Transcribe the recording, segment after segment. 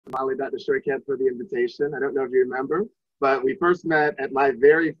Molly, Dr. Shortcat, for the invitation. I don't know if you remember, but we first met at my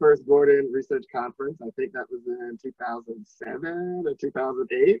very first Gordon Research Conference. I think that was in 2007 or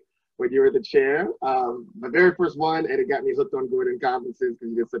 2008 when you were the chair. My very first one, and it got me hooked on Gordon conferences because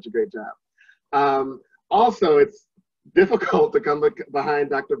you did such a great job. Also, it's difficult to come behind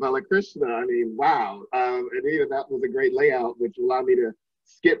Dr. Balakrishna. I mean, wow. And even that was a great layout, which allowed me to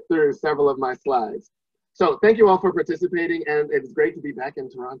skip through several of my slides. So thank you all for participating, and it's great to be back in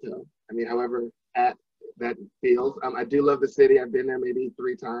Toronto. I mean, however that feels. I do love the city. I've been there maybe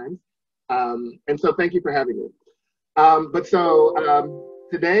 3 times. And so thank you for having me.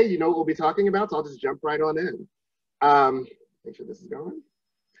 Today, you know what we'll be talking about, so I'll just jump right on in. Make sure this is going.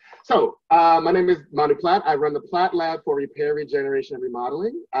 So my name is Manu Platt. I run the Platt Lab for Repair, Regeneration, and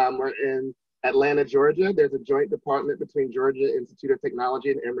Remodeling. We're in Atlanta, Georgia. There's a joint department between Georgia Institute of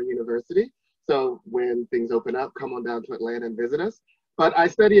Technology and Emory University. So when things open up, come on down to Atlanta and visit us. But I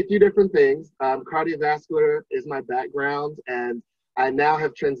study a few different things. Cardiovascular is my background, and I now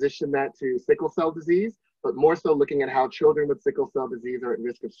have transitioned that to sickle cell disease, but more so looking at how children with sickle cell disease are at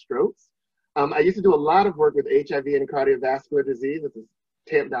risk of strokes. I used to do a lot of work with HIV and cardiovascular disease. This is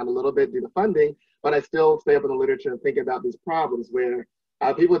tamped down a little bit due to funding, but I still stay up in the literature and think about these problems where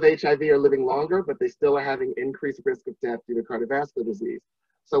people with HIV are living longer, but they still are having increased risk of death due to cardiovascular disease.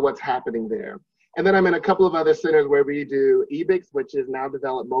 So what's happening there? And then I'm in a couple of other centers where we do EBICS, which is now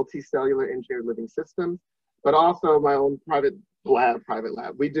developed multicellular engineered living systems, but also my own private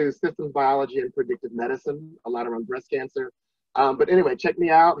lab. We do systems biology and predictive medicine, a lot around breast cancer. But anyway, check me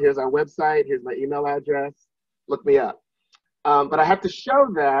out. Here's our website. Here's my email address. Look me up. But I have to show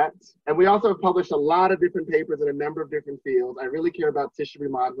that, and we also have published a lot of different papers in a number of different fields. I really care about tissue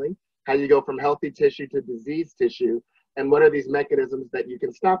remodeling, how you go from healthy tissue to diseased tissue, and what are these mechanisms that you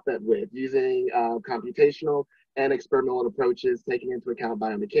can stop that with using computational and experimental approaches, taking into account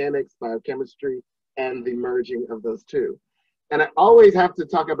biomechanics, biochemistry, and the merging of those two. And I always have to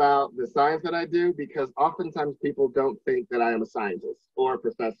talk about the science that I do because oftentimes people don't think that I am a scientist or a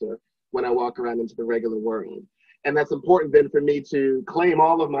professor when I walk around into the regular world. And that's important then for me to claim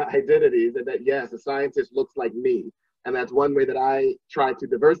all of my identities and that, yes, a scientist looks like me. And that's one way that I try to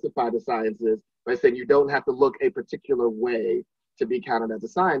diversify the sciences by saying you don't have to look a particular way to be counted as a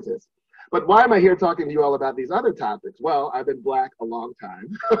scientist. But why am I here talking to you all about these other topics? Well, I've been Black a long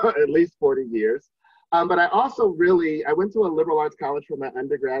time, at least 40 years. But I also I went to a liberal arts college for my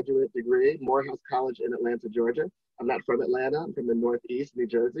undergraduate degree, Morehouse College in Atlanta, Georgia. I'm not from Atlanta, I'm from the Northeast, New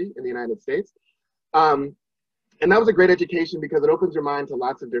Jersey in the United States. And that was a great education because it opens your mind to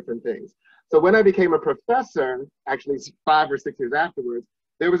lots of different things. So when I became a professor, actually 5 or 6 years afterwards,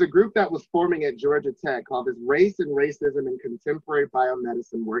 there was a group that was forming at Georgia Tech called this Race and Racism in Contemporary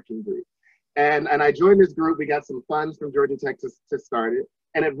Biomedicine Working Group. And I joined this group. We got some funds from Georgia Tech to start it.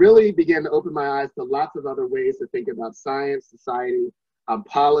 And it really began to open my eyes to lots of other ways to think about science, society,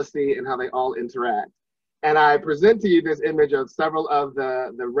 policy, and how they all interact. And I present to you this image of several of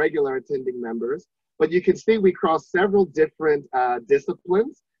the regular attending members. But you can see we cross several different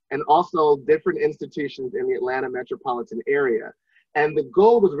disciplines and also different institutions in the Atlanta metropolitan area. And the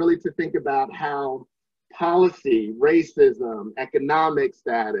goal was really to think about how policy, racism, economic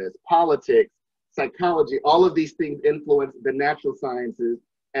status, politics, psychology, all of these things influence the natural sciences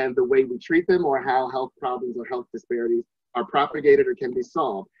and the way we treat them or how health problems or health disparities are propagated or can be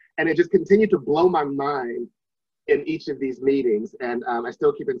solved. And it just continued to blow my mind in each of these meetings. And I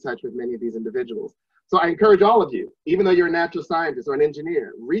still keep in touch with many of these individuals. So I encourage all of you, even though you're a natural scientist or an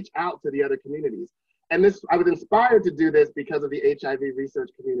engineer, reach out to the other communities. And I was inspired to do this because of the HIV research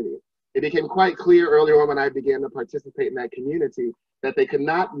community. It became quite clear early on when I began to participate in that community that they could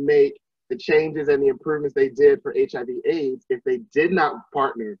not make the changes and the improvements they did for HIV/AIDS if they did not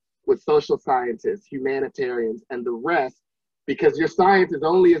partner with social scientists, humanitarians, and the rest, because your science is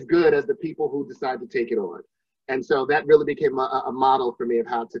only as good as the people who decide to take it on. And so that really became a model for me of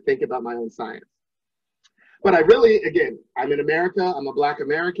how to think about my own science. But again, I'm in America, I'm a Black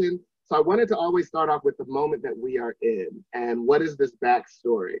American, so I wanted to always start off with the moment that we are in and what is this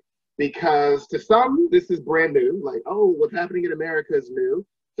backstory? Because to some, this is brand new, like, oh, what's happening in America is new.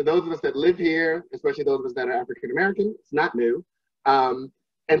 To those of us that live here, especially those of us that are African American, it's not new.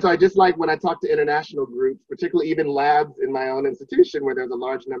 And so I just like when I talk to international groups, particularly even labs in my own institution where there's a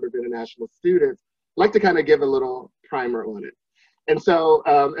large number of international students, I like to kind of give a little primer on it. And so,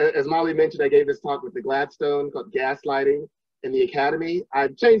 as Molly mentioned, I gave this talk with the Gladstone called Gaslighting in the Academy.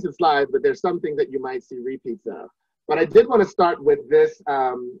 I've changed the slides, but there's some things that you might see repeats of. But I did want to start with this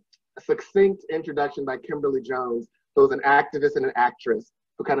succinct introduction by Kimberly Jones, who was an activist and an actress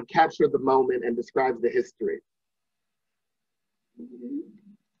who kind of captured the moment and describes the history.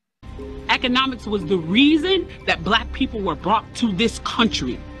 economics was the reason that Black people were brought to this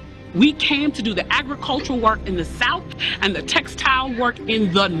country. We came to do the agricultural work in the South and the textile work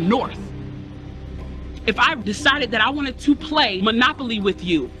in the North. If I decided that I wanted to play Monopoly with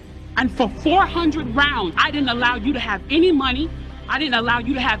you, and for 400 rounds, I didn't allow you to have any money, I didn't allow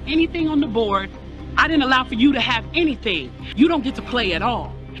you to have anything on the board, I didn't allow for you to have anything, you don't get to play at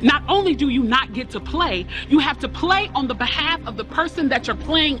all. Not only do you not get to play, you have to play on the behalf of the person that you're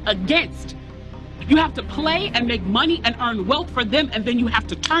playing against. You have to play and make money and earn wealth for them, and then you have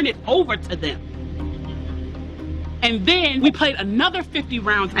to turn it over to them. And then we played another 50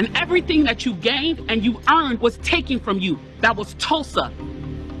 rounds, and everything that you gained and you earned was taken from you. That was Tulsa.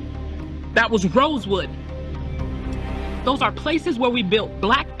 That was Rosewood. Those are places where we built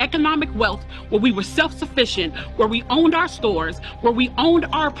Black economic wealth, where we were self-sufficient, where we owned our stores, where we owned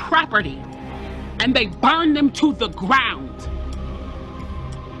our property, and they burned them to the ground.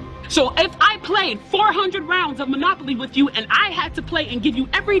 So if I played 400 rounds of Monopoly with you and I had to play and give you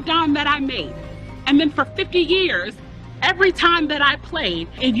every dime that I made, and then for 50 years, every time that I played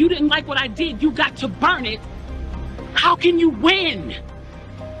and you didn't like what I did, you got to burn it, how can you win?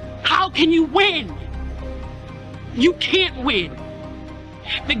 How can you win? You can't win.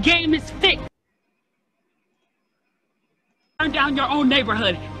 The game is fixed. Burn down your own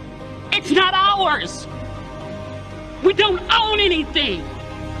neighborhood. It's not ours. We don't own anything.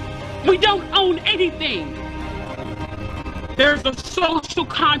 We don't own anything. There's a social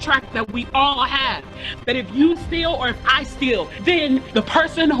contract that we all have, that if you steal or if I steal, then the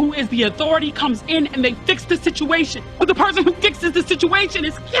person who is the authority comes in and they fix the situation. But the person who fixes the situation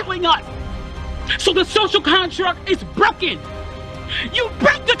is killing us. So the social contract is broken. You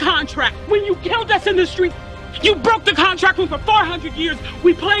broke the contract when you killed us in the street. You broke the contract when for 400 years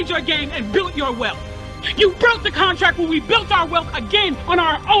we played your game and built your wealth. You broke the contract when we built our wealth again on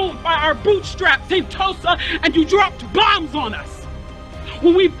our own by our bootstraps in Tulsa, and you dropped bombs on us.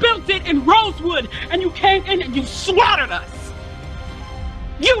 When we built it in Rosewood and you came in and you slaughtered us.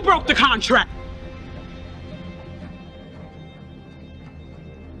 You broke the contract.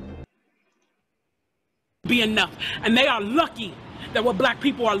 Be enough. And they are lucky that what Black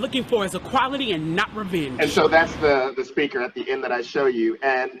people are looking for is equality and not revenge. And so that's the speaker at the end that I show you.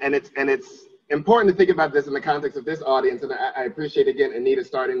 And it's important to think about this in the context of this audience. And I appreciate, again, Anita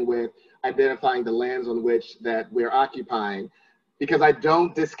starting with identifying the lands on which that we're occupying, because I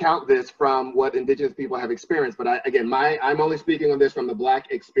don't discount this from what Indigenous people have experienced. But I'm only speaking on this from the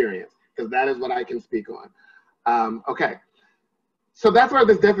Black experience, because that is what I can speak on. Okay. So that's where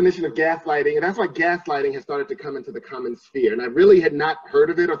this definition of gaslighting, and that's why gaslighting has started to come into the common sphere. And I really had not heard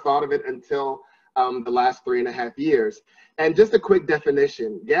of it or thought of it until the last 3.5 years. And just a quick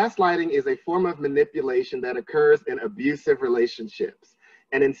definition, gaslighting is a form of manipulation that occurs in abusive relationships,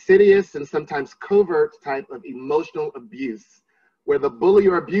 an insidious and sometimes covert type of emotional abuse, where the bully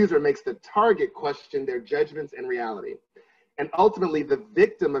or abuser makes the target question their judgments and reality. And ultimately, the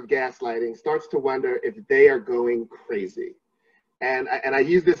victim of gaslighting starts to wonder if they are going crazy. And I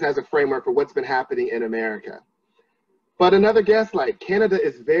use this as a framework for what's been happening in America. But another gaslight, Canada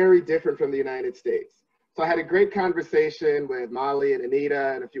is very different from the United States. So I had a great conversation with Molly and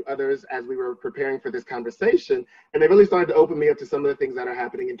Anita and a few others as we were preparing for this conversation, and they really started to open me up to some of the things that are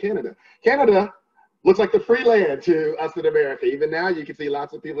happening in Canada. Canada looks like the free land to us in America. Even now you can see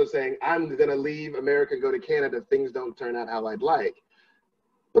lots of people are saying, I'm gonna leave America and go to Canada if things don't turn out how I'd like.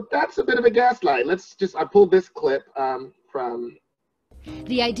 But that's a bit of a gaslight. I pulled this clip from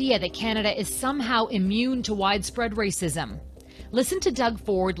the idea that Canada is somehow immune to widespread racism. Listen to Doug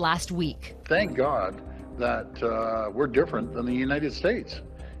Ford last week. Thank God that we're different than the United States.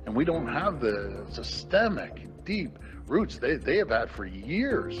 And we don't have the systemic, deep roots they have had for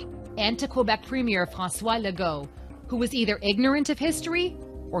years. And to Quebec Premier François Legault, who was either ignorant of history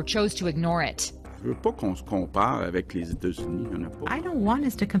or chose to ignore it. Je veux pas qu'on se compare avec les États-Unis. I don't want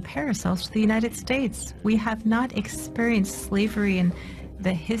us to compare ourselves to the United States. We have not experienced slavery in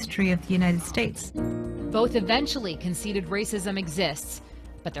the history of the United States. Both eventually conceded racism exists,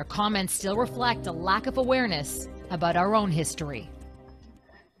 but their comments still reflect a lack of awareness about our own history.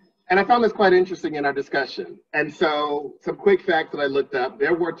 And I found this quite interesting in our discussion. And so some quick facts that I looked up.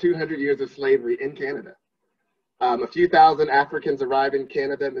 There were 200 years of slavery in Canada. A few thousand Africans arrived in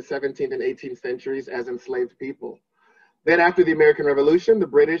Canada in the 17th and 18th centuries as enslaved people. Then after the American Revolution, the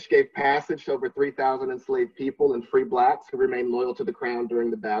British gave passage to over 3,000 enslaved people and free Blacks who remained loyal to the crown during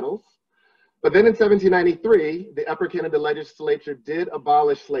the battles. But then in 1793, the Upper Canada Legislature did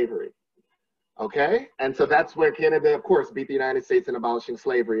abolish slavery. Okay, and so that's where Canada, of course, beat the United States in abolishing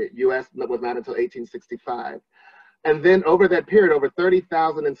slavery. US was not until 1865. And then over that period, over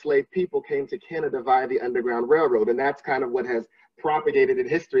 30,000 enslaved people came to Canada via the Underground Railroad. And that's kind of what has propagated in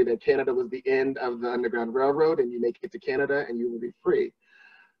history, that Canada was the end of the Underground Railroad, and you make it to Canada and you will be free.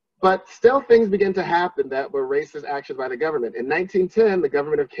 But still things began to happen that were racist actions by the government. In 1910, the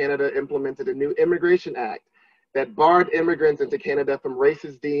government of Canada implemented a new Immigration Act that barred immigrants into Canada from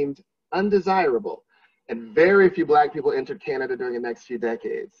races deemed undesirable. And very few Black people entered Canada during the next few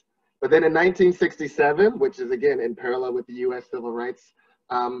decades. But then in 1967, which is again in parallel with the US civil rights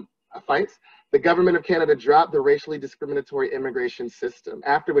fights, the government of Canada dropped the racially discriminatory immigration system,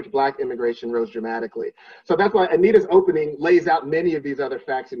 after which Black immigration rose dramatically. So that's why Anita's opening lays out many of these other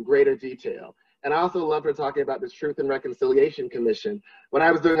facts in greater detail. And I also love her talking about this Truth and Reconciliation Commission. When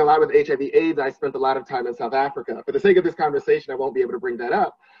I was doing a lot with HIV/AIDS, I spent a lot of time in South Africa. For the sake of this conversation, I won't be able to bring that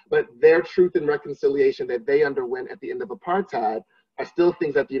up, but their truth and reconciliation that they underwent at the end of apartheid are still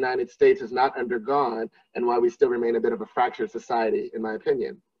things that the United States has not undergone, and why we still remain a bit of a fractured society, in my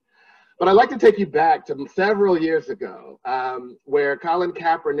opinion. But I'd like to take you back to several years ago, where Colin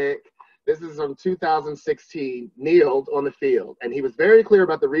Kaepernick, this is from 2016, kneeled on the field. And he was very clear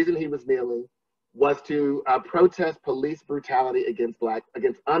about the reason he was kneeling was to protest police brutality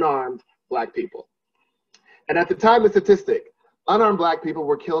against unarmed Black people. And at the time, the statistic, unarmed Black people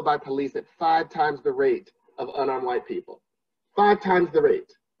were killed by police at 5 times the rate of unarmed white people. 5 times the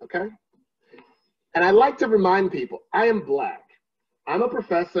rate, okay? And I like to remind people, I am Black. I'm a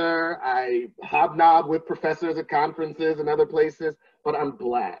professor. I hobnob with professors at conferences and other places, but I'm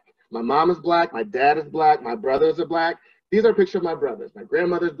Black. My mom is Black, my dad is Black, my brothers are Black. These are pictures of my brothers. My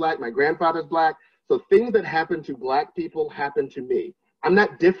grandmother's Black, my grandfather's Black. So things that happen to Black people happen to me. I'm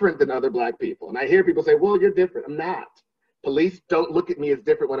not different than other Black people. And I hear people say, well, you're different. I'm not. Police don't look at me as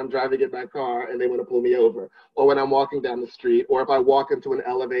different when I'm driving in my car and they want to pull me over, or when I'm walking down the street, or if I walk into an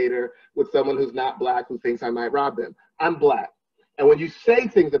elevator with someone who's not Black who thinks I might rob them. I'm Black. And when you say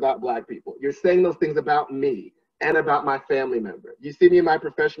things about Black people, you're saying those things about me and about my family member. You see me in my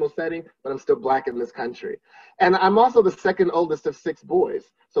professional setting, but I'm still Black in this country. And I'm also the second oldest of 6 boys.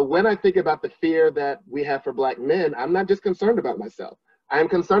 So when I think about the fear that we have for Black men, I'm not just concerned about myself. I am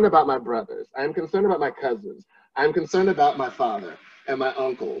concerned about my brothers. I am concerned about my cousins. I'm concerned about my father and my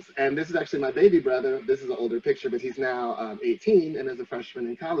uncles. And this is actually my baby brother. This is an older picture, but he's now 18 and is a freshman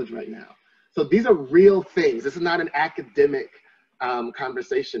in college right now. So these are real things. This is not an academic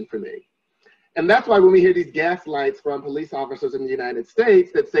conversation for me. And that's why when we hear these gaslights from police officers in the United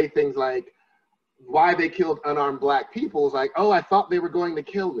States that say things like, why they killed unarmed Black people, is like, oh, I thought they were going to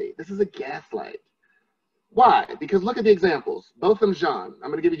kill me. This is a gaslight. Why? Because look at the examples. Botham Jean. I'm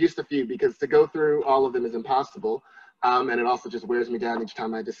going to give you just a few because to go through all of them is impossible. And it also just wears me down each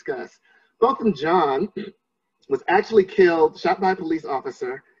time I discuss. Botham Jean was actually killed, shot by a police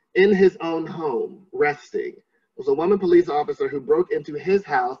officer in his own home, resting. It was a woman police officer who broke into his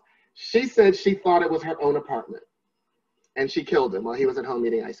house. She said she thought it was her own apartment. And she killed him while he was at home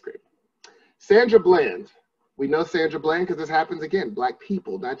eating ice cream. Sandra Bland. We know Sandra Bland because this happens again. Black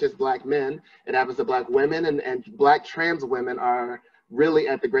people, not just Black men. It happens to Black women, and Black trans women are really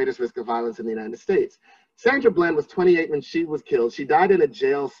at the greatest risk of violence in the United States. Sandra Bland was 28 when she was killed. She died in a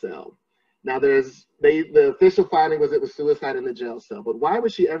jail cell. Now the official finding was it was suicide in the jail cell, but why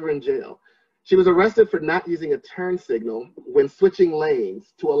was she ever in jail? She was arrested for not using a turn signal when switching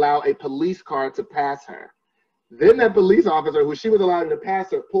lanes to allow a police car to pass her. Then that police officer, who she was allowing to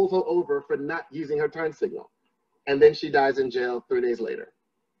pass her, pulls her over for not using her turn signal. And then she dies in jail 3 days later.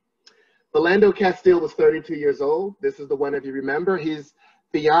 Philando Castile was 32 years old. This is the one, if you remember, his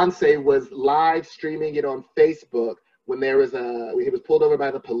fiance was live streaming it on Facebook when when he was pulled over by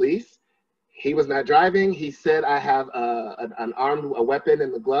the police. He was not driving. He said, I have a weapon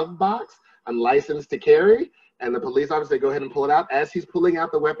in the glove box. I'm licensed to carry. And the police officer said, go ahead and pull it out. As he's pulling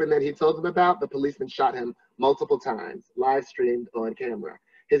out the weapon that he told them about, the policeman shot him multiple times, live streamed on camera.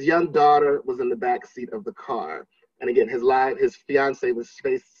 His young daughter was in the back seat of the car. And again, his fiance was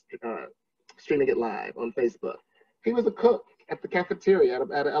streaming it live on Facebook. He was a cook at the cafeteria,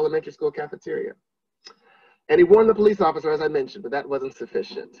 at an elementary school cafeteria. And he warned the police officer, as I mentioned, but that wasn't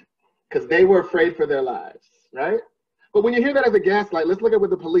sufficient because they were afraid for their lives, right? But when you hear that as a gaslight, let's look at what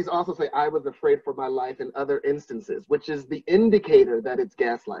the police also say, I was afraid for my life in other instances, which is the indicator that it's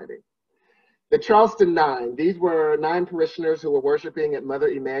gaslighting. The Charleston Nine, these were 9 parishioners who were worshiping at Mother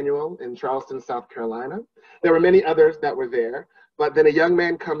Emanuel in Charleston, South Carolina. There were many others that were there, but then a young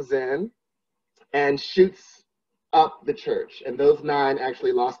man comes in and shoots up the church, and those 9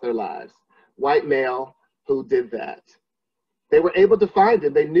 actually lost their lives. White male who did that. They were able to find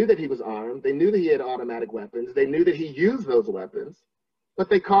him. They knew that he was armed. They knew that he had automatic weapons. They knew that he used those weapons, but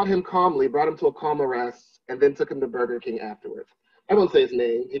they caught him calmly, brought him to a calm arrest, and then took him to Burger King afterwards. I won't say his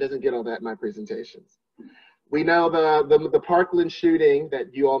name. He doesn't get all that in my presentations. We know the Parkland shooting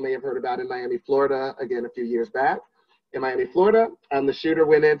that you all may have heard about in Miami, Florida, again, a few years back. In Miami, Florida, the shooter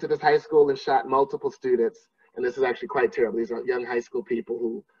went into this high school and shot multiple students. And this is actually quite terrible. These are young high school people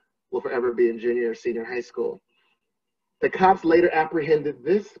who will forever be in junior or senior high school. The cops later apprehended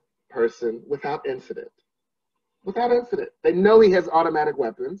this person without incident. Without incident. They know he has automatic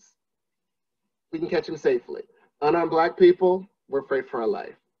weapons. We can catch him safely. Unarmed Black people, we're afraid for our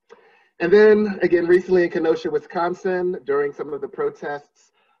life. And then again, recently in Kenosha, Wisconsin, during some of the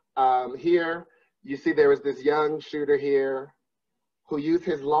protests here, you see there was this young shooter here who used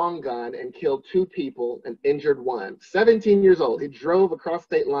his long gun and killed 2 people and injured 1. 17 years old. He drove across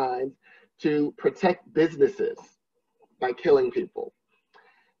state lines to protect businesses by killing people.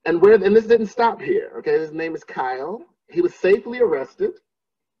 And this didn't stop here, okay? His name is Kyle. He was safely arrested.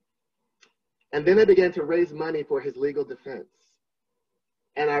 And then they began to raise money for his legal defense.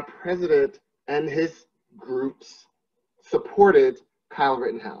 And our president and his groups supported Kyle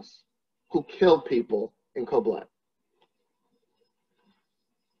Rittenhouse, who killed people in cold blood.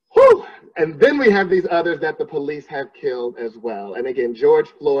 Whew. And then we have these others that the police have killed as well. And again, George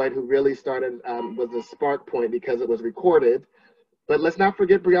Floyd, who really started, was a spark point because it was recorded. But let's not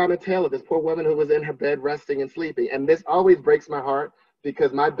forget Breonna Taylor, this poor woman who was in her bed resting and sleeping. And this always breaks my heart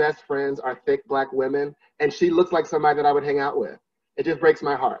because my best friends are thick Black women, and she looks like somebody that I would hang out with. It just breaks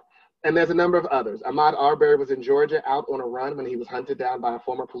my heart. And there's a number of others. Ahmaud Arbery was in Georgia out on a run when he was hunted down by a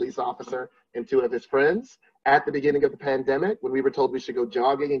former police officer and 2 of his friends at the beginning of the pandemic, when we were told we should go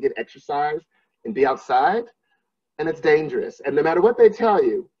jogging and get exercise and be outside. And it's dangerous. And no matter what they tell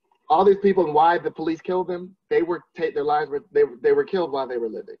you, all these people and why the police killed them, they were killed while they were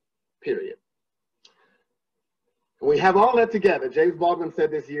living, period. And we have all that together. James Baldwin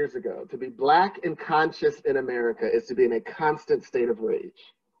said this years ago, to be Black and conscious in America is to be in a constant state of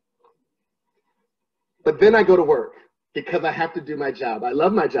rage. But then I go to work because I have to do my job. I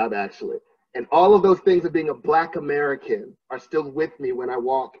love my job, actually. And all of those things of being a Black American are still with me when I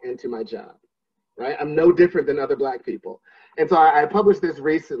walk into my job, right? I'm no different than other Black people. And so I published this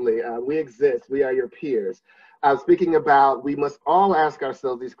recently. We exist, we are your peers. Speaking about, we must all ask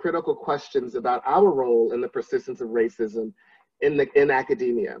ourselves these critical questions about our role in the persistence of racism in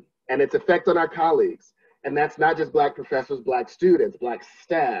academia and its effect on our colleagues. And that's not just Black professors, Black students, Black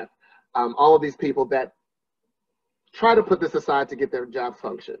staff, all of these people that try to put this aside to get their jobs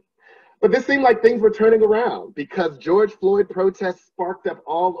function. But this seemed like things were turning around because George Floyd protests sparked up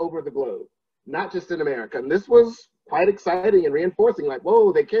all over the globe, not just in America. And this was quite exciting and reinforcing, like,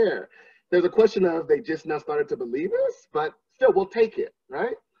 whoa, they care. There's a question of they just now started to believe us, but still, we'll take it,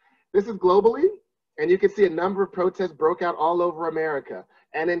 right? This is globally, and you can see a number of protests broke out all over America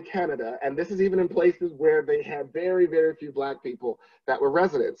and in Canada. And this is even in places where they had very, very few Black people that were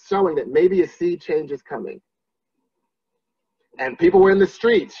residents, showing that maybe a sea change is coming. And people were in the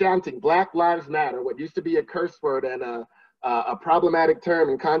streets shouting, Black Lives Matter. What used to be a curse word and a problematic term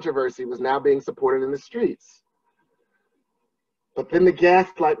and controversy was now being supported in the streets. But then the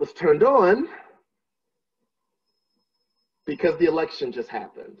gaslight was turned on because the election just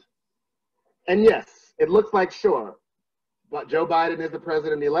happened. And yes, it looks like, sure, but Joe Biden is the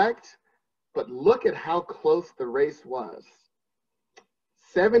president-elect, but look at how close the race was.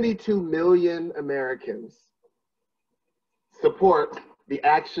 72 million Americans support the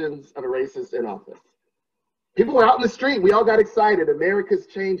actions of a racist in office. People were out in the street. We all got excited. America's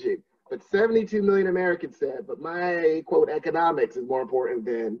changing. But 72 million Americans said, but my, quote, economics is more important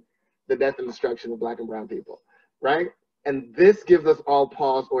than the death and destruction of Black and brown people, right? And this gives us all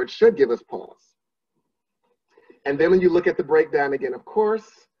pause, or it should give us pause. And then when you look at the breakdown again, of course,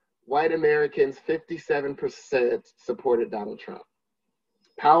 white Americans, 57% supported Donald Trump.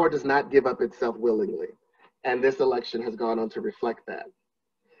 Power does not give up itself willingly. And this election has gone on to reflect that.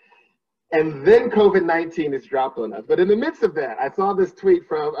 And then COVID-19 is dropped on us. But in the midst of that, I saw this tweet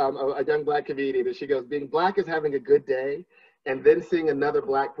from a young Black comedian, and she goes, being Black is having a good day, and then seeing another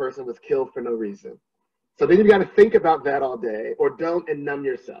Black person was killed for no reason. So then you got to think about that all day, or don't, and numb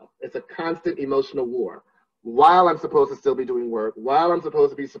yourself. It's a constant emotional war. While I'm supposed to still be doing work, while I'm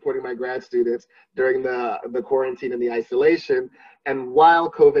supposed to be supporting my grad students during the quarantine and the isolation, and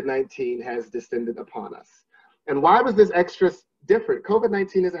while COVID-19 has descended upon us. And why was this extra different?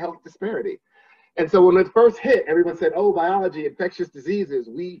 COVID-19 is a health disparity. And so when it first hit, everyone said, oh, biology, infectious diseases.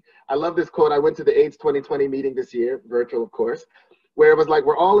 I love this quote. I went to the AIDS 2020 meeting this year, virtual, of course, where it was like,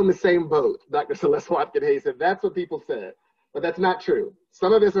 we're all in the same boat. Dr. Celeste Watkin-Hayes said, that's what people said. But that's not true.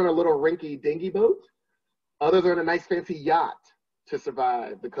 Some of us are in a little rinky dingy boat. Others are in a nice fancy yacht to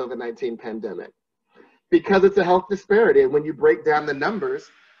survive the COVID-19 pandemic. Because it's a health disparity. And when you break down the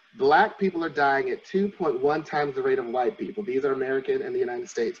numbers, Black people are dying at 2.1 times the rate of white people. These are American and the United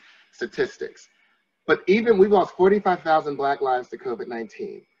States statistics. But even we've lost 45,000 Black lives to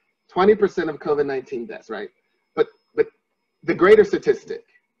COVID-19, 20% of COVID-19 deaths, right? But the greater statistic,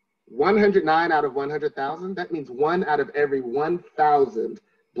 109 out of 100,000, that means 1 out of every 1,000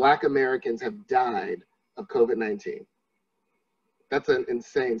 Black Americans have died of COVID-19. That's an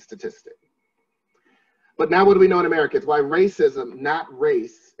insane statistic. But now what do we know in America? It's why racism, not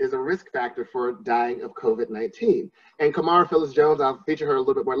race, is a risk factor for dying of COVID-19. And Kamara Phyllis-Jones, I'll feature her a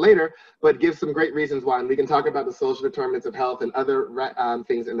little bit more later, but gives some great reasons why. And we can talk about the social determinants of health and other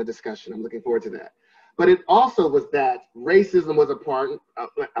things in the discussion. I'm looking forward to that. But it also was that racism was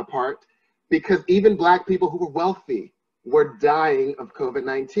a part because even Black people who were wealthy were dying of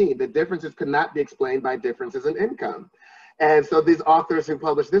COVID-19. The differences could not be explained by differences in income. And so these authors who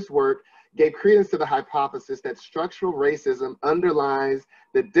published this work gave credence to the hypothesis that structural racism underlies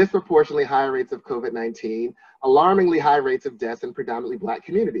the disproportionately high rates of COVID-19, alarmingly high rates of deaths in predominantly Black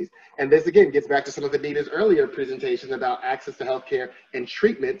communities. And this again gets back to some of Anita's earlier presentations about access to healthcare and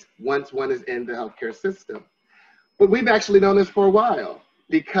treatment once one is in the healthcare system. But we've actually known this for a while,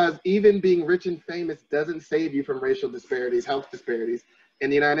 because even being rich and famous doesn't save you from racial disparities, health disparities in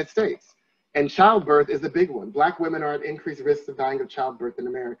the United States. And childbirth is the big one. Black women are at increased risks of dying of childbirth in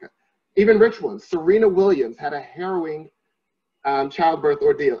America. Even rich ones. Serena Williams had a harrowing childbirth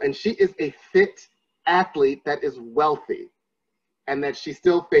ordeal, and she is a fit athlete that is wealthy, and that she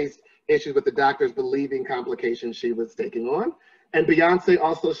still faced issues with the doctors believing complications she was taking on. And Beyonce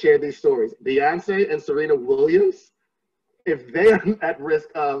also shared these stories. Beyonce and Serena Williams, if they are at risk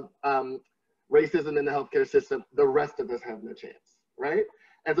of racism in the healthcare system, the rest of us have no chance, right?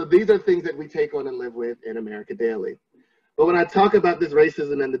 And so these are things that we take on and live with in America daily. But when I talk about this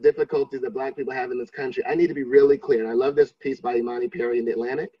racism and the difficulties that Black people have in this country, I need to be really clear. And I love this piece by Imani Perry in The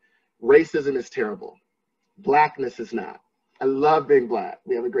Atlantic. Racism is terrible. Blackness is not. I love being Black.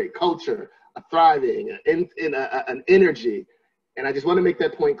 We have a great culture, a thriving, an energy. And I just want to make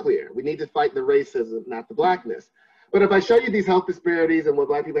that point clear. We need to fight the racism, not the Blackness. But if I show you these health disparities and what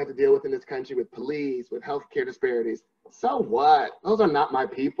Black people have to deal with in this country with police, with healthcare disparities, so what? Those are not my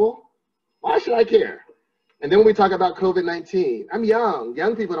people. Why should I care? And then when we talk about COVID-19, I'm young.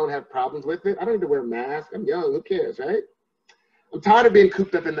 Young people don't have problems with it. I don't need to wear a mask. I'm young. Who cares, right? I'm tired of being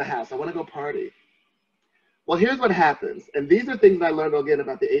cooped up in the house. I want to go party. Well, here's what happens. And these are things I learned again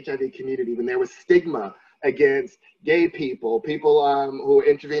about the HIV community when there was stigma against gay people, people who are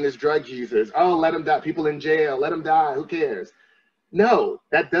intravenous drug users. Oh, let them die. People in jail, let them die. Who cares? No,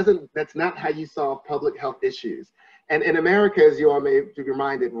 that's not how you solve public health issues. And in America, as you all may be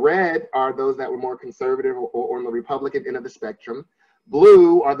reminded, red are those that were more conservative or on the Republican end of the spectrum.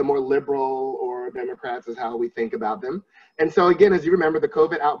 Blue are the more liberal or Democrats is how we think about them. And so again, as you remember, the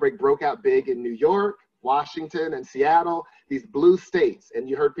COVID outbreak broke out big in New York, Washington, and Seattle, these blue states. And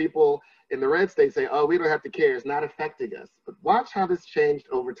you heard people in the red states say, oh, we don't have to care, it's not affecting us. But watch how this changed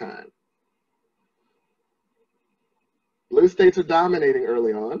over time. Blue states are dominating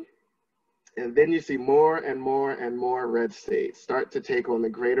early on. And then you see more and more and more red states start to take on the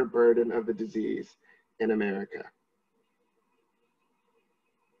greater burden of the disease in America.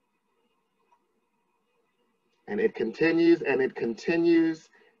 And it continues and it continues.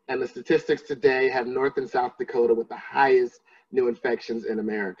 And the statistics today have North and South Dakota with the highest new infections in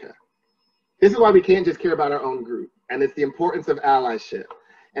America. This is why we can't just care about our own group. And it's the importance of allyship.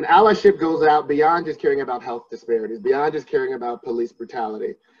 And allyship goes out beyond just caring about health disparities, beyond just caring about police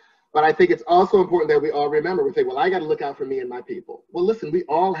brutality. But I think it's also important that we all remember, we say, well, I got to look out for me and my people. Well, listen, we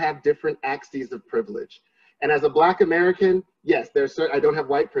all have different axes of privilege. And as a Black American, yes, I don't have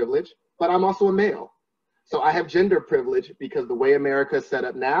white privilege, but I'm also a male. So I have gender privilege because the way America is set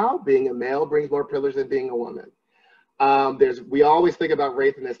up now, being a male brings more privilege than being a woman. We always think about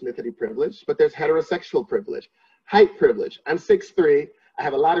race and ethnicity privilege, but there's heterosexual privilege, height privilege. I'm 6'3". I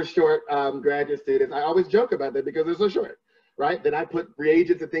have a lot of short graduate students. I always joke about that because they're so short. Right? Then I put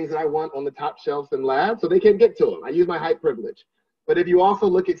reagents and things that I want on the top shelves in labs so they can't get to them. I use my height privilege. But if you also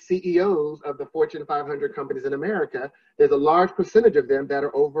look at CEOs of the Fortune 500 companies in America, there's a large percentage of them that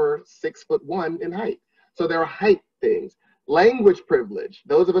are over 6'1" in height. So there are height things. Language privilege.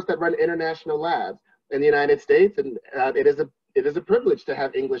 Those of us that run international labs in the United States, and it is a privilege to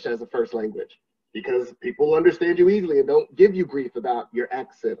have English as a first language because people understand you easily and don't give you grief about your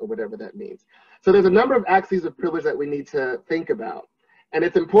accent or whatever that means. So there's a number of axes of privilege that we need to think about. And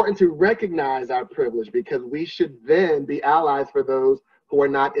it's important to recognize our privilege because we should then be allies for those who are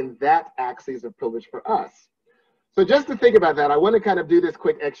not in that axis of privilege for us. So just to think about that, I want to kind of do this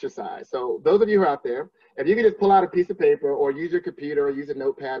quick exercise. So those of you who are out there, if you can just pull out a piece of paper or use your computer or use a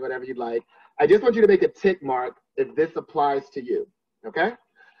notepad, whatever you'd like, I just want you to make a tick mark if this applies to you, okay?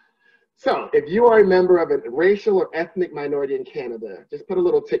 So if you are a member of a racial or ethnic minority in Canada, just put a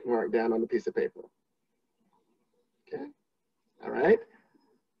little tick mark down on the piece of paper. Okay, all right.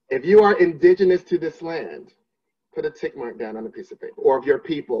 If you are indigenous to this land, put a tick mark down on a piece of paper, or if you're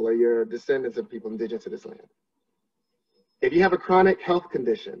people or you're descendants of people indigenous to this land. If you have a chronic health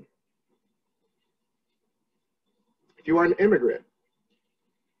condition, if you are an immigrant,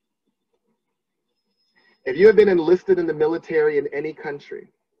 if you have been enlisted in the military in any country,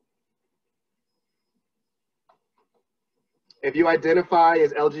 if you identify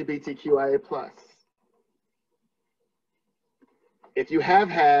as LGBTQIA+, if you have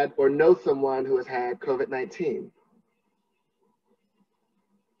had or know someone who has had COVID-19,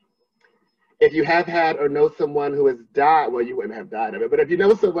 if you have had or know someone who has died, well, you wouldn't have died of it, but if you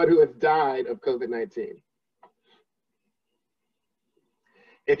know someone who has died of COVID-19,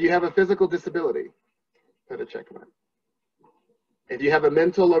 if you have a physical disability, put a check mark. If you have a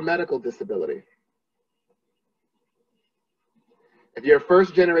mental or medical disability, if you're a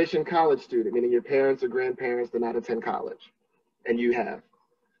first-generation college student, meaning your parents or grandparents did not attend college, and you have.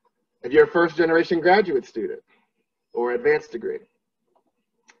 If you're a first-generation graduate student or advanced degree,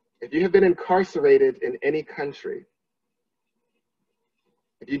 if you have been incarcerated in any country,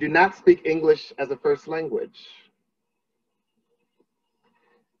 if you do not speak English as a first language,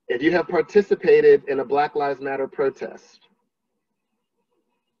 if you have participated in a Black Lives Matter protest,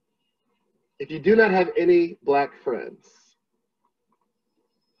 if you do not have any Black friends,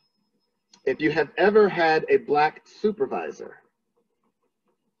 if you have ever had a Black supervisor,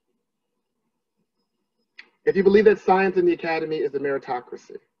 if you believe that science in the academy is a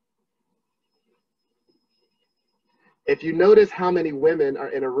meritocracy, if you notice how many women are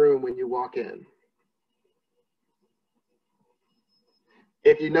in a room when you walk in,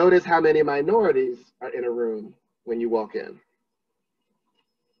 if you notice how many minorities are in a room when you walk in,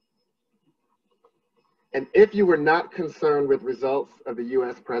 and if you were not concerned with results of the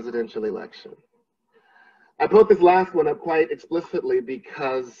US presidential election. I put this last one up quite explicitly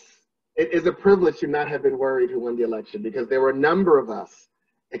because it is a privilege to not have been worried who won the election, because there were a number of us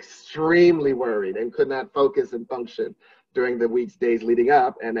extremely worried and could not focus and function during the weeks, days leading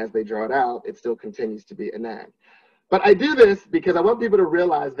up, and as they draw it out, it still continues to be a nag. But I do this because I want people to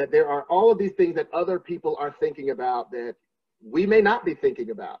realize that there are all of these things that other people are thinking about that we may not be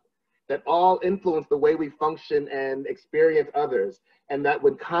thinking about, that all influence the way we function and experience others, and that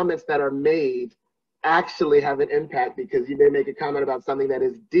when comments that are made actually have an impact, because you may make a comment about something that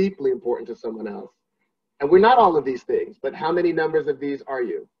is deeply important to someone else. And we're not all of these things, but how many numbers of these are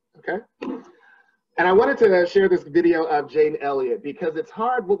you, okay? And I wanted to share this video of Jane Elliott because it's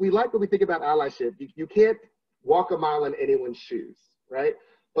hard. What we like when we think about allyship, you can't walk a mile in anyone's shoes, right?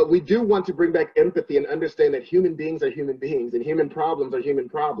 But we do want to bring back empathy and understand that human beings are human beings and human problems are human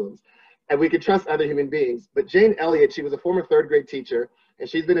problems. And we can trust other human beings. But Jane Elliott, she was a former third grade teacher, and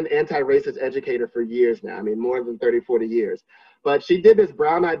she's been an anti-racist educator for years now. I mean, more than 30, 40 years. But she did this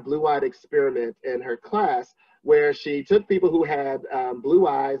brown-eyed, blue-eyed experiment in her class where she took people who had blue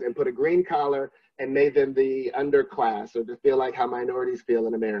eyes and put a green collar and made them the underclass, or to feel like how minorities feel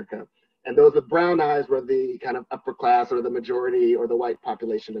in America. And those with brown eyes were the kind of upper class or the majority or the white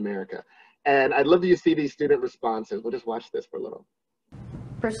population in America. And I'd love to see these student responses. We'll just watch this for a little.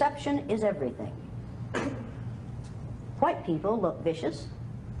 Perception is everything. White people look vicious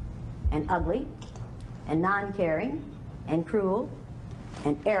and ugly and non-caring and cruel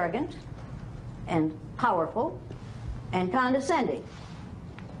and arrogant and powerful and condescending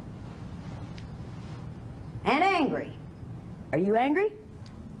and angry. Are you angry?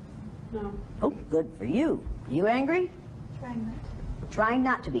 No. Oh, good for you. Are you angry? Trying not to. Trying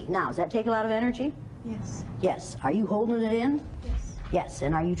not to be. Now, does that take a lot of energy? Yes. Yes. Are you holding it in? Yes. Yes.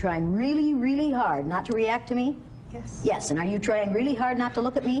 And are you trying really, really hard not to react to me? Yes. Yes. And are you trying really hard not to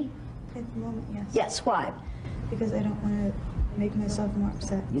look at me? At the moment, yes. Yes. Why? Because I don't want to make myself more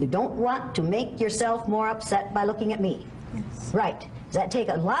upset. You don't want to make yourself more upset by looking at me. Yes. Right. Does that take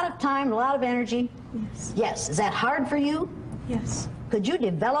a lot of time, a lot of energy? Yes. Yes. Is that hard for you? Yes. Could you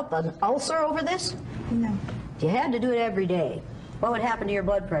develop an ulcer over this? No. If you had to do it every day, what would happen to your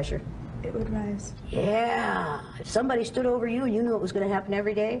blood pressure? It would rise. Yeah. If somebody stood over you and you knew it was going to happen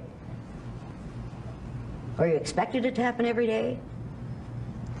every day, or you expected it to happen every day,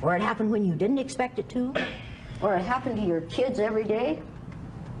 or it happened when you didn't expect it to, or it happened to your kids every day,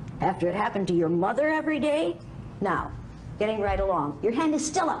 after it happened to your mother every day. Now, getting right along, your hand is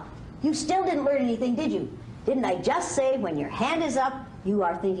still up. You still didn't learn anything, did you? Didn't I just say when your hand is up, you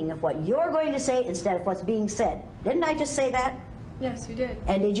are thinking of what you're going to say instead of what's being said? Didn't I just say that? Yes, you did.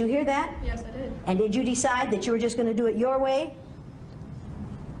 And did you hear that? Yes, I did. And did you decide that you were just going to do it your way?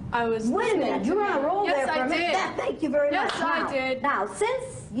 I was Wait a minute, you were on a roll yes, there for I a minute. did. Thank you very yes, much. Yes, now, I did. Now,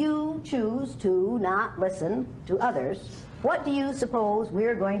 since you choose to not listen to others, what do you suppose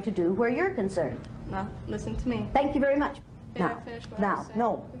we're going to do where you're concerned? No, listen to me. Thank you very much. May I finish what I was saying,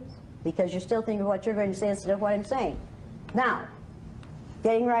 No, please? because you're still thinking of what you're going to say instead of what I'm saying. Now,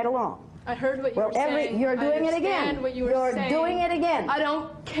 getting right along. I heard what you were saying. You're doing it again. What you were you're saying. doing it again. I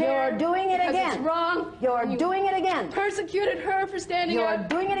don't care. You're doing it again. It's wrong. You're doing it again. Persecuted her for standing out. You're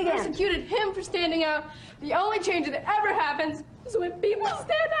doing it again. Persecuted him for standing out. The only change that ever happens is when people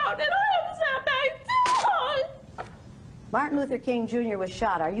stand out, and I have to stand back. Martin Luther King Jr. was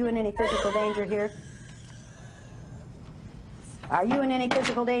shot. Are you in any physical danger here? Are you in any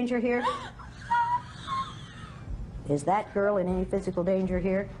physical danger here? Is that girl in any physical danger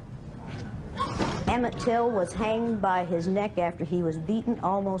here? Emmett Till was hanged by his neck after he was beaten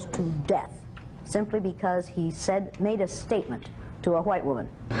almost to death, simply because he made a statement to a white woman.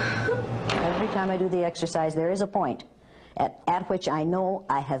 Every time I do the exercise, there is a point at which I know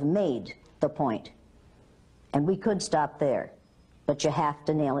I have made the point. And we could stop there, but you have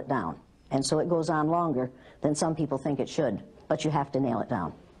to nail it down. And so it goes on longer than some people think it should, but you have to nail it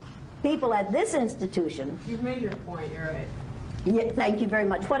down. People at this institution... You've made your point, you're right. Yeah, thank you very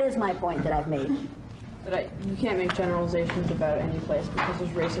much. What is my point that I've made? That you can't make generalizations about any place because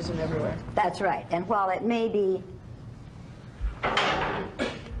there's racism everywhere. That's right. And while it may be...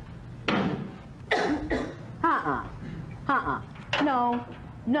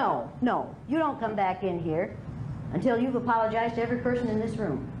 No. You don't come back in here until you've apologized to every person in this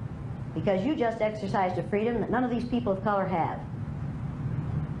room. Because you just exercised a freedom that none of these people of color have.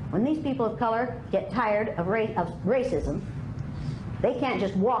 When these people of color get tired of racism, they can't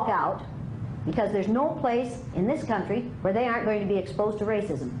just walk out, because there's no place in this country where they aren't going to be exposed to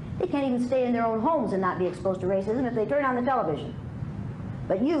racism. They can't even stay in their own homes and not be exposed to racism if they turn on the television.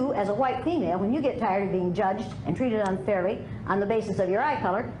 But you, as a white female, when you get tired of being judged and treated unfairly on the basis of your eye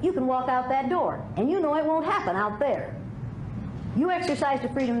color, you can walk out that door, and you know it won't happen out there. You exercised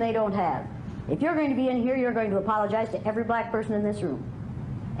a freedom they don't have. If you're going to be in here, you're going to apologize to every black person in this room.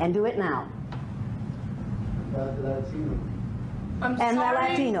 And do it now. I'm and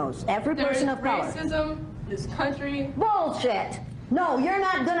sorry. the Latinos, every person of color. Racism in this country. Bullshit! No, you're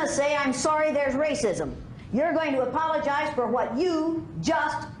not going to say, I'm sorry there's racism. You're going to apologize for what you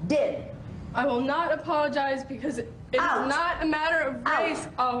just did. I will not apologize because it is not a matter of race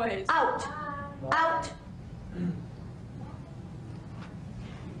always. Out. Out.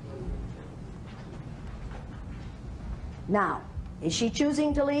 Now, is she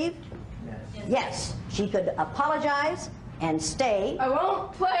choosing to leave? Yes. She could apologize and stay. I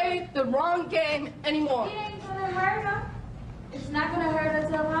won't play the wrong game anymore. It ain't gonna hurt her. It's not gonna hurt her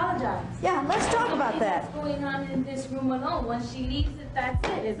to apologize. Yeah, let's talk about that. What's going on in this room alone? Once she leaves it, that's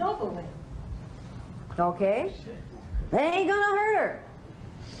it. It's over with. Okay. That ain't gonna hurt her.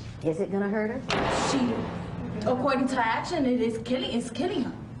 Is it gonna hurt her? She, according to action, it's killing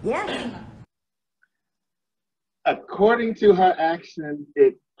her. Yes. According to her action,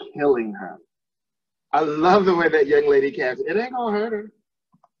 it's killing her. I love the way that young lady captured it. It ain't gonna hurt her.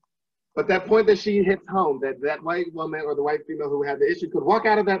 But that point that she hits home, that white woman or the white female who had the issue could walk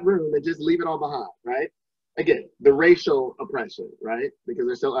out of that room and just leave it all behind, right? Again, the racial oppression, right? Because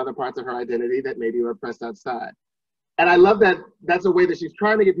there's still other parts of her identity that maybe were oppressed outside. And I love that that's a way that she's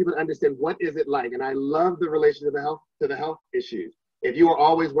trying to get people to understand what is it like. And I love the relation to the health issues. If you are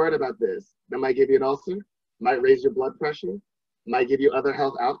always worried about this, that might give you an ulcer, might raise your blood pressure, might give you other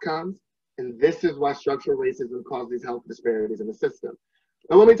health outcomes. And this is why structural racism causes these health disparities in the system.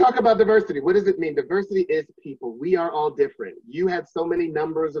 And when we talk about diversity, what does it mean? Diversity is people. We are all different. You had so many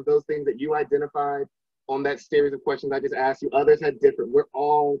numbers of those things that you identified on that series of questions I just asked you. Others had different. We're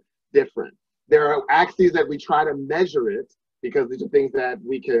all different. There are axes that we try to measure it because these are things that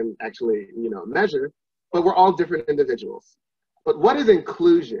we can actually, measure, but we're all different individuals. But what is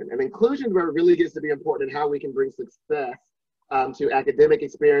inclusion? And inclusion is where it really gets to be important in how we can bring success to academic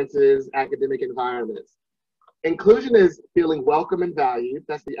experiences, academic environments. Inclusion is feeling welcome and valued.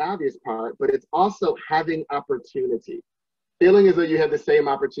 That's the obvious part, but it's also having opportunity. Feeling as though you have the same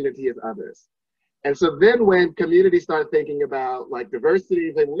opportunity as others. And so then when communities start thinking about like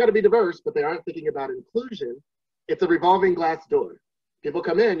diversity, we're gonna be diverse, but they aren't thinking about inclusion, it's a revolving glass door. People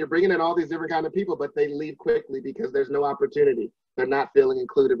come in, you're bringing in all these different kind of people, but they leave quickly because there's no opportunity. They're not feeling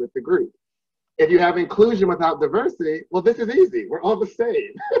included with the group. If you have inclusion without diversity, well, this is easy. We're all the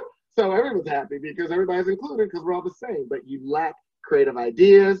same. So everyone's happy because everybody's included because we're all the same, but you lack creative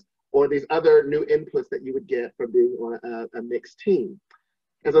ideas or these other new inputs that you would get from being on a mixed team.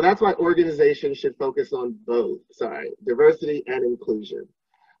 And so that's why organizations should focus on both, diversity and inclusion.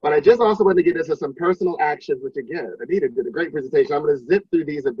 But I just also want to get into some personal actions, which again, Anita did a great presentation. I'm going to zip through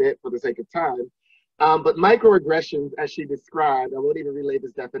these a bit for the sake of time. But microaggressions, as she described, I won't even relay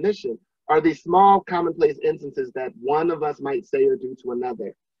this definition, are these small commonplace instances that one of us might say or do to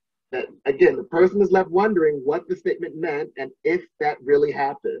another. That, again, the person is left wondering what the statement meant and if that really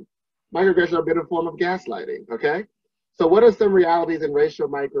happened. Microaggressions have been a form of gaslighting, okay? So what are some realities in racial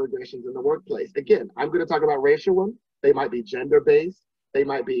microaggressions in the workplace? Again, I'm going to talk about racial ones. They might be gender-based. They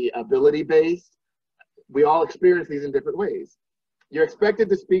might be ability-based. We all experience these in different ways. You're expected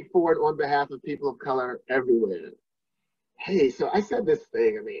to speak forward on behalf of people of color everywhere. Hey, so I said this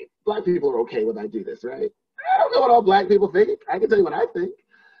thing, I mean, Black people are okay when I do this, right? I don't know what all Black people think. I can tell you what I think.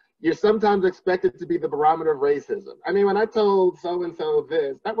 You're sometimes expected to be the barometer of racism. I mean, when I told so-and-so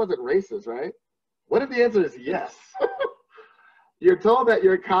this, that wasn't racist, right? What if the answer is yes? You're told that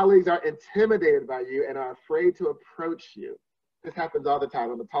your colleagues are intimidated by you and are afraid to approach you. This happens all the time.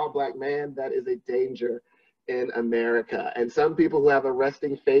 I'm a tall Black man. That is a danger in America. And some people who have a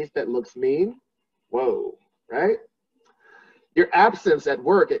resting face that looks mean, whoa, right? Your absence at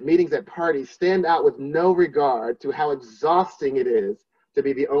work, at meetings, at parties, stand out with no regard to how exhausting it is to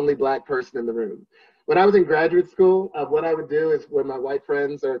be the only Black person in the room. When I was in graduate school, what I would do is when my white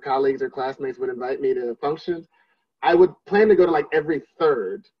friends or colleagues or classmates would invite me to functions, I would plan to go to like every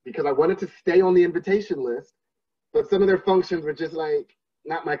third because I wanted to stay on the invitation list, but some of their functions were just like,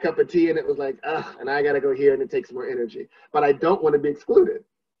 not my cup of tea, and it was like, ugh, and I gotta go here and it takes more energy. But I don't want to be excluded,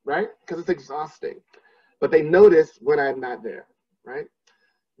 right? Because it's exhausting. But they notice when I'm not there, right?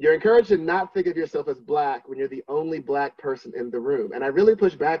 You're encouraged to not think of yourself as Black when you're the only Black person in the room. And I really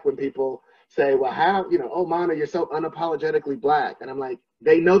push back when people say, well, how, oh, Manu, you're so unapologetically Black. And I'm like,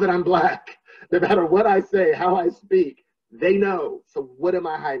 they know that I'm Black. No matter what I say, how I speak, they know. So what am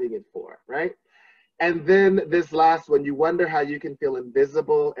I hiding it for, right? And then this last one, you wonder how you can feel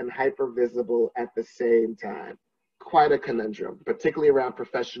invisible and hypervisible at the same time. Quite a conundrum, particularly around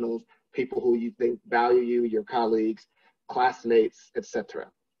professionals, people who you think value you, your colleagues, classmates, etc.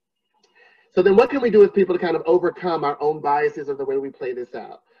 So then what can we do as people to kind of overcome our own biases of the way we play this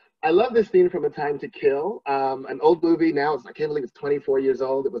out? I love this scene from A Time to Kill, an old movie now, I can't believe it's 24 years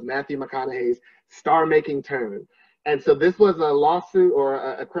old. It was Matthew McConaughey's star-making turn. And so this was a lawsuit or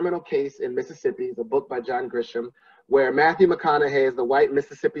a criminal case in Mississippi, it's a book by John Grisham, where Matthew McConaughey is the white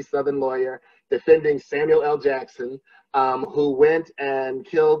Mississippi Southern lawyer defending Samuel L. Jackson, who went and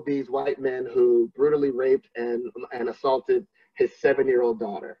killed these white men who brutally raped and assaulted his 7-year-old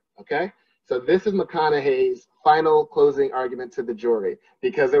daughter, okay? So this is McConaughey's final closing argument to the jury,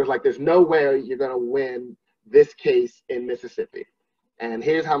 because there was like, there's no way you're gonna win this case in Mississippi. And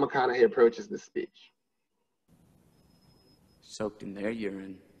here's how McConaughey approaches this speech. Soaked in their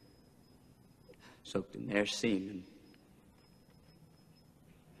urine, soaked in their semen,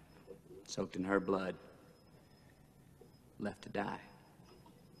 soaked in her blood, left to die.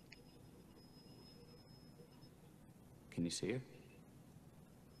 Can you see her?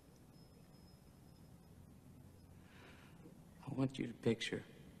 I want you to picture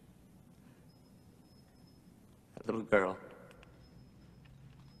a little girl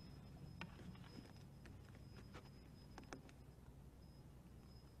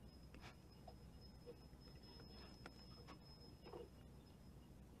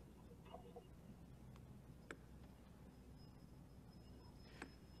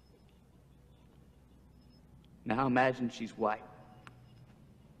now imagine she's white.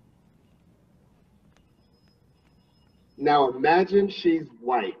 Now imagine she's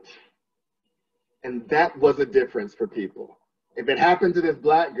white. And that was a difference for people. If it happened to this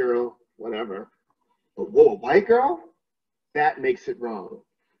Black girl, whatever, but whoa, a white girl? That makes it wrong.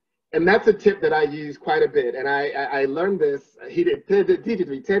 And that's a tip that I use quite a bit. And I learned this, he did teach it to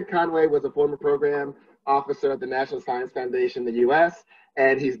me. Ted Conway was a former program officer at the National Science Foundation in the US,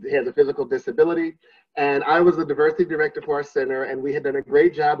 and he has a physical disability. And I was the diversity director for our center, and we had done a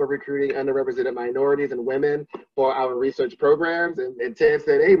great job of recruiting underrepresented minorities and women for our research programs. And Ted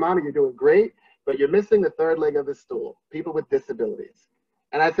said, hey, Manu, you're doing great, but you're missing the third leg of the stool, people with disabilities.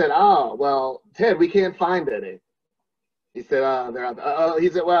 And I said, oh, well, Ted, we can't find any. He said, they're out there. He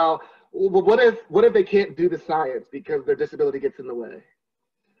said, well, what if they can't do the science because their disability gets in the way?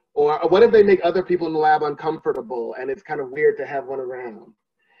 Or what if they make other people in the lab uncomfortable and it's kind of weird to have one around?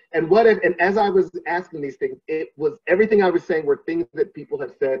 And what if, and as I was asking these things, it was everything I was saying were things that people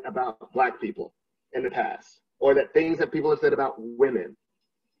have said about Black people in the past, or that things that people have said about women.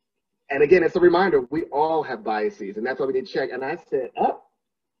 And again, it's a reminder, we all have biases, and that's why we need to check. And I said, oh,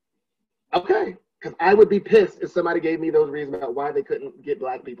 okay, because I would be pissed if somebody gave me those reasons about why they couldn't get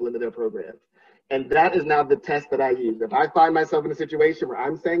Black people into their programs. And that is now the test that I use. If I find myself in a situation where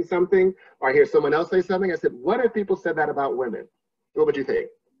I'm saying something or I hear someone else say something, I said, what if people said that about women? What would you think?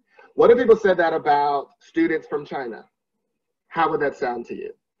 What if people said that about students from China? How would that sound to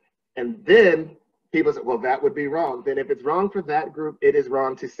you? And then people say, well, that would be wrong. Then if it's wrong for that group, it is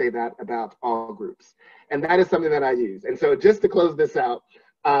wrong to say that about all groups. And that is something that I use. And so just to close this out,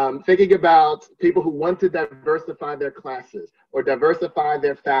 thinking about people who want to diversify their classes or diversify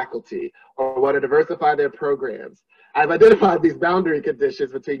their faculty or want to diversify their programs. I've identified these boundary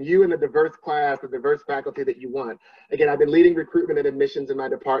conditions between you and the diverse class, the diverse faculty that you want. Again, I've been leading recruitment and admissions in my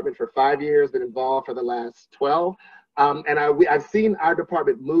department for 5 years, been involved for the last 12. And I've seen our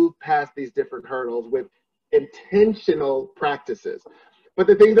department move past these different hurdles with intentional practices. But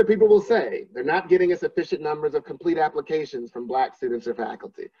the things that people will say, they're not getting a sufficient numbers of complete applications from Black students or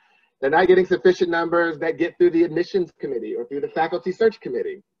faculty. They're not getting sufficient numbers that get through the admissions committee or through the faculty search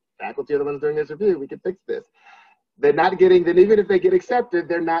committee. Faculty are the ones doing this review, we can fix this. They're not getting, then even if they get accepted,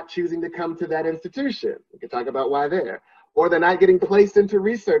 they're not choosing to come to that institution. We can talk about why there. Or they're not getting placed into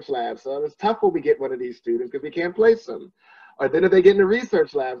research labs. So it's tough when we get one of these students because we can't place them. Or then if they get into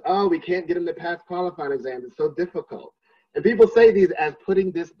research labs, oh, we can't get them to pass qualifying exams, it's so difficult. And people say these as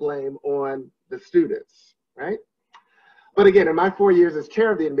putting this blame on the students, right? But again, in my 4 years as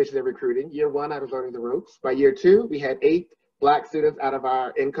chair of the admissions and recruiting, year 1, I was learning the ropes. By year 2, we had 8 Black students out of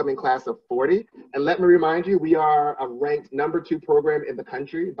our incoming class of 40. And let me remind you, we are a ranked #2 program in the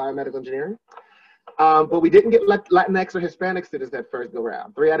country, biomedical engineering. But we didn't get Latinx or Hispanic students that first go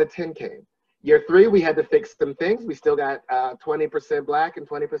round. 3 out of 10 came. Year 3, we had to fix some things. We still got 20% Black and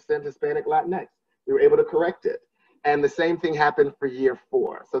 20% Hispanic Latinx. We were able to correct it. And the same thing happened for year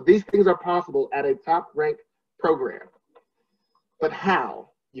 4. So these things are possible at a top-ranked program. But how?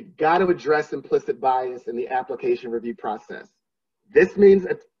 You've got to address implicit bias in the application review process. This means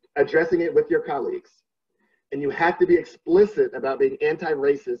addressing it with your colleagues. And you have to be explicit about being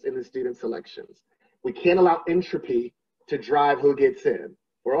anti-racist in the student selections. We can't allow entropy to drive who gets in.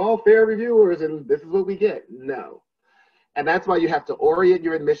 We're all fair reviewers and this is what we get. No. And that's why you have to orient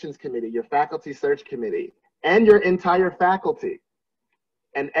your admissions committee, your faculty search committee, and your entire faculty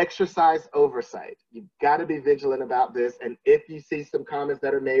and exercise oversight. You've got to be vigilant about this. And if you see some comments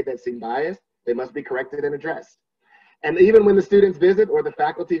that are made that seem biased, they must be corrected and addressed. And even when the students visit or the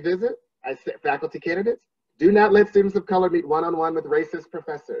faculty visit, I say faculty candidates, do not let students of color meet one-on-one with racist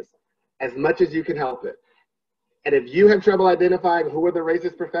professors as much as you can help it. And if you have trouble identifying who are the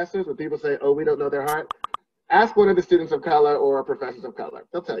racist professors, when people say, oh, we don't know their heart, ask one of the students of color or professors of color,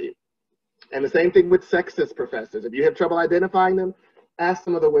 they'll tell you. And the same thing with sexist professors. If you have trouble identifying them, ask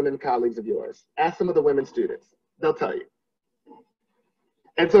some of the women colleagues of yours. Ask some of the women students. They'll tell you.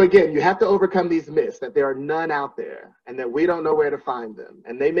 And so again, you have to overcome these myths that there are none out there and that we don't know where to find them.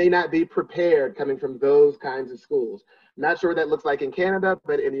 And they may not be prepared coming from those kinds of schools. I'm not sure what that looks like in Canada,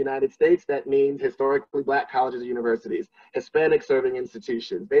 but in the United States, that means historically Black colleges and universities, Hispanic serving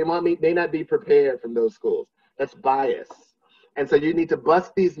institutions. They may not be prepared from those schools. That's bias. And so you need to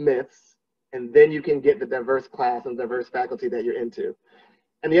bust these myths, and then you can get the diverse class and diverse faculty that you're into.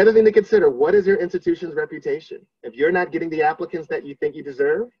 And the other thing to consider, what is your institution's reputation? If you're not getting the applicants that you think you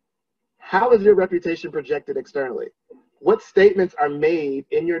deserve, how is your reputation projected externally? What statements are made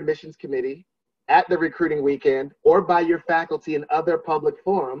in your admissions committee, at the recruiting weekend, or by your faculty in other public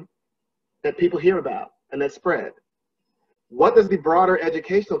forum that people hear about and that spread? What does the broader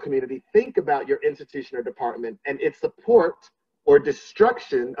educational community think about your institution or department and its support or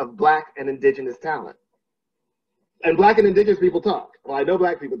destruction of Black and Indigenous talent? And Black and Indigenous people talk. Well, I know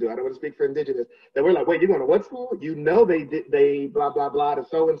Black people do. I don't want to speak for Indigenous. That we're like, wait, you're going to what school? You know they blah, blah, blah to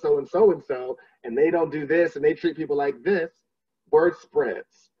so and so and so and so, and they don't do this and they treat people like this. Word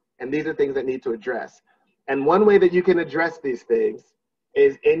spreads. And these are things that need to address. And one way that you can address these things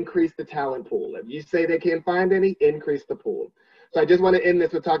is increase the talent pool. If you say they can't find any, increase the pool. So I just want to end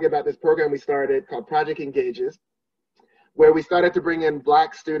this with talking about this program we started called Project Engages, where we started to bring in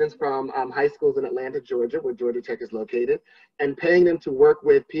Black students from high schools in Atlanta, Georgia, where Georgia Tech is located, and paying them to work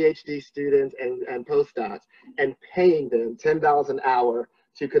with PhD students and postdocs, and paying them $10 an hour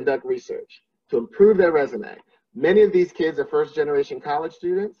to conduct research, to improve their resume. Many of these kids are first-generation college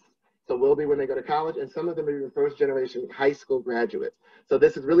students, so will be when they go to college, and some of them are even first-generation high school graduates. So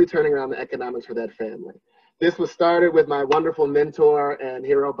this is really turning around the economics for that family. This was started with my wonderful mentor and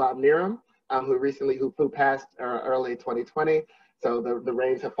hero, Bob Neerum, who passed early 2020. So the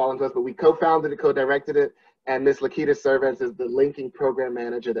reins have fallen to us, but we co-founded it, co-directed it, and Ms. Lakita serves as the linking program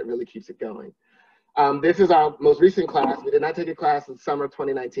manager that really keeps it going. This is our most recent class. We did not take a class in summer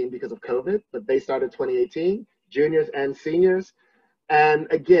 2019 because of COVID, but they started 2018, juniors and seniors. And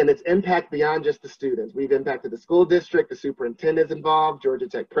again, it's impact beyond just the students. We've impacted the school district, the superintendent's involved, Georgia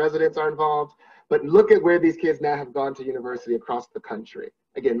Tech presidents are involved, but look at where these kids now have gone to university across the country.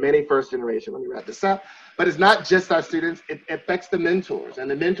 Again, many first generation, let me wrap this up. But it's not just our students, it affects the mentors, and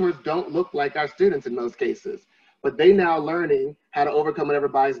the mentors don't look like our students in most cases, but they now learning how to overcome whatever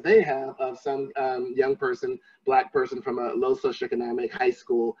bias they have of some young person, Black person from a low socioeconomic high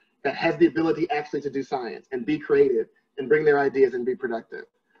school that has the ability actually to do science and be creative and bring their ideas and be productive.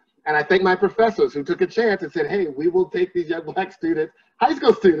 And I thank my professors who took a chance and said, hey, we will take these young Black students, high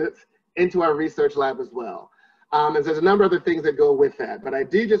school students, into our research lab as well. And there's a number of other things that go with that. But I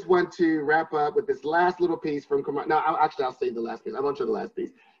do just want to wrap up with this last little piece from, I'll save the last piece. I won't show the last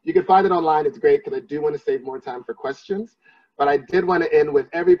piece. You can find it online. It's great because I do want to save more time for questions. But I did want to end with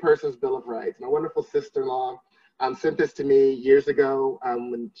every person's Bill of Rights. My wonderful sister-in-law sent this to me years ago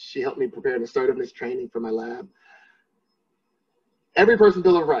when she helped me prepare an assertiveness training for my lab. Every person's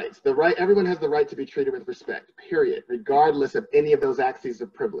Bill of Rights. Everyone has the right to be treated with respect, period, regardless of any of those axes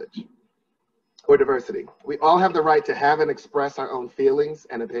of privilege or diversity. We all have the right to have and express our own feelings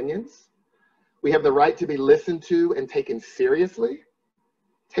and opinions. We have the right to be listened to and taken seriously.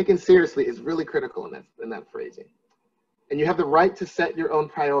 Taken seriously is really critical in that phrasing. And you have the right to set your own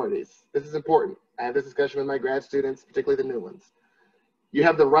priorities. This is important. I have this discussion with my grad students, particularly the new ones. You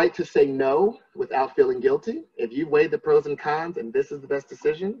have the right to say no without feeling guilty. If you weigh the pros and cons and this is the best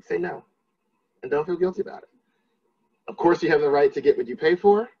decision, say no. And don't feel guilty about it. Of course, you have the right to get what you pay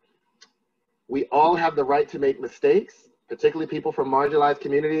for. We all have the right to make mistakes, particularly people from marginalized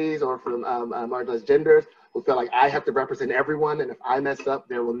communities or from marginalized genders who feel like I have to represent everyone, and if I mess up,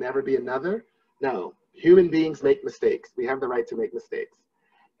 there will never be another. No, human beings make mistakes. We have the right to make mistakes.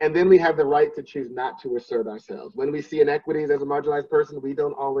 And then we have the right to choose not to assert ourselves. When we see inequities as a marginalized person, we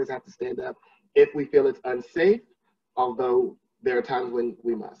don't always have to stand up if we feel it's unsafe, although there are times when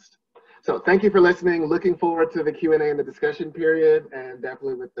we must. So thank you for listening. Looking forward to the Q&A and the discussion period, and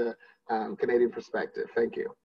definitely with the Canadian perspective. Thank you.